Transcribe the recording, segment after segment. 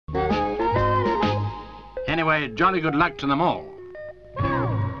Anyway, jolly good luck to them all.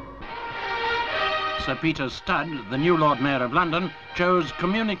 Sir Peter Studd, the new Lord Mayor of London, chose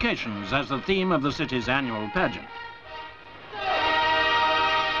communications as the theme of the city's annual pageant.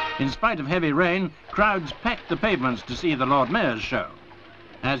 In spite of heavy rain, crowds packed the pavements to see the Lord Mayor's show.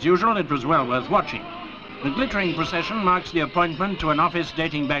 As usual, it was well worth watching. The glittering procession marks the appointment to an office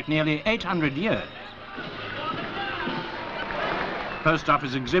dating back nearly 800 years. Post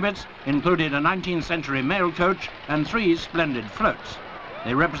office exhibits included a 19th century mail coach and 3 splendid floats.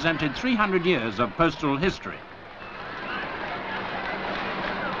 They represented 300 years of postal history.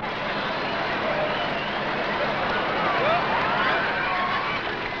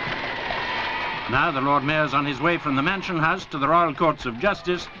 Now the Lord Mayor's on his way from the Mansion House to the Royal Courts of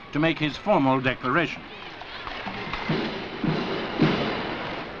Justice to make his formal declaration.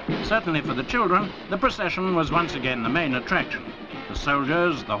 Certainly for the children, the procession was once again the main attraction. The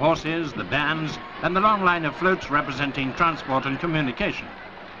soldiers, the horses, the bands, and the long line of floats representing transport and communication.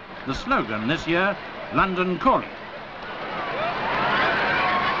 The slogan this year, London Calling.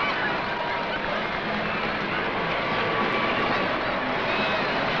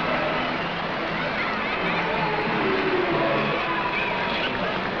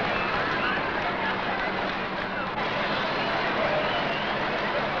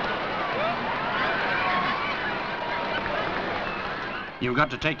 You've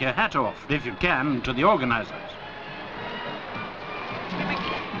got to take your hat off, if you can, to the organisers.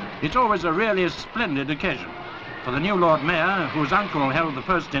 It's always a really splendid occasion. For the new Lord Mayor, whose uncle held the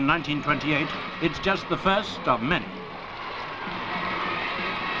post in 1928, it's just the first of many.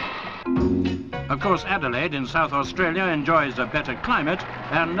 Of course, Adelaide in South Australia enjoys a better climate,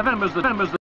 and November's the